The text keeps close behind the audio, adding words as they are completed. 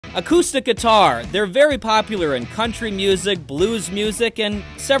Acoustic guitar. They're very popular in country music, blues music, and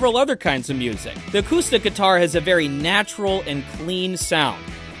several other kinds of music. The acoustic guitar has a very natural and clean sound.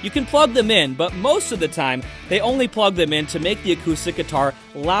 You can plug them in, but most of the time, they only plug them in to make the acoustic guitar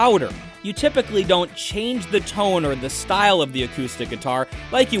louder. You typically don't change the tone or the style of the acoustic guitar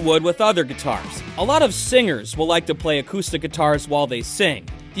like you would with other guitars. A lot of singers will like to play acoustic guitars while they sing.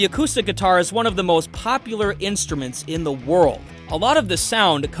 The acoustic guitar is one of the most popular instruments in the world. A lot of the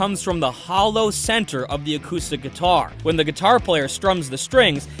sound comes from the hollow center of the acoustic guitar. When the guitar player strums the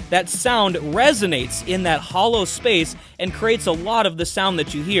strings, that sound resonates in that hollow space and creates a lot of the sound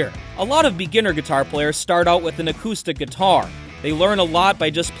that you hear. A lot of beginner guitar players start out with an acoustic guitar. They learn a lot by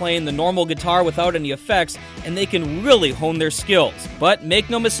just playing the normal guitar without any effects, and they can really hone their skills. But make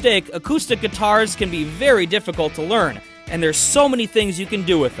no mistake, acoustic guitars can be very difficult to learn, and there's so many things you can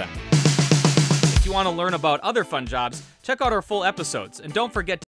do with them. If you want to learn about other fun jobs, check out our full episodes, and don't forget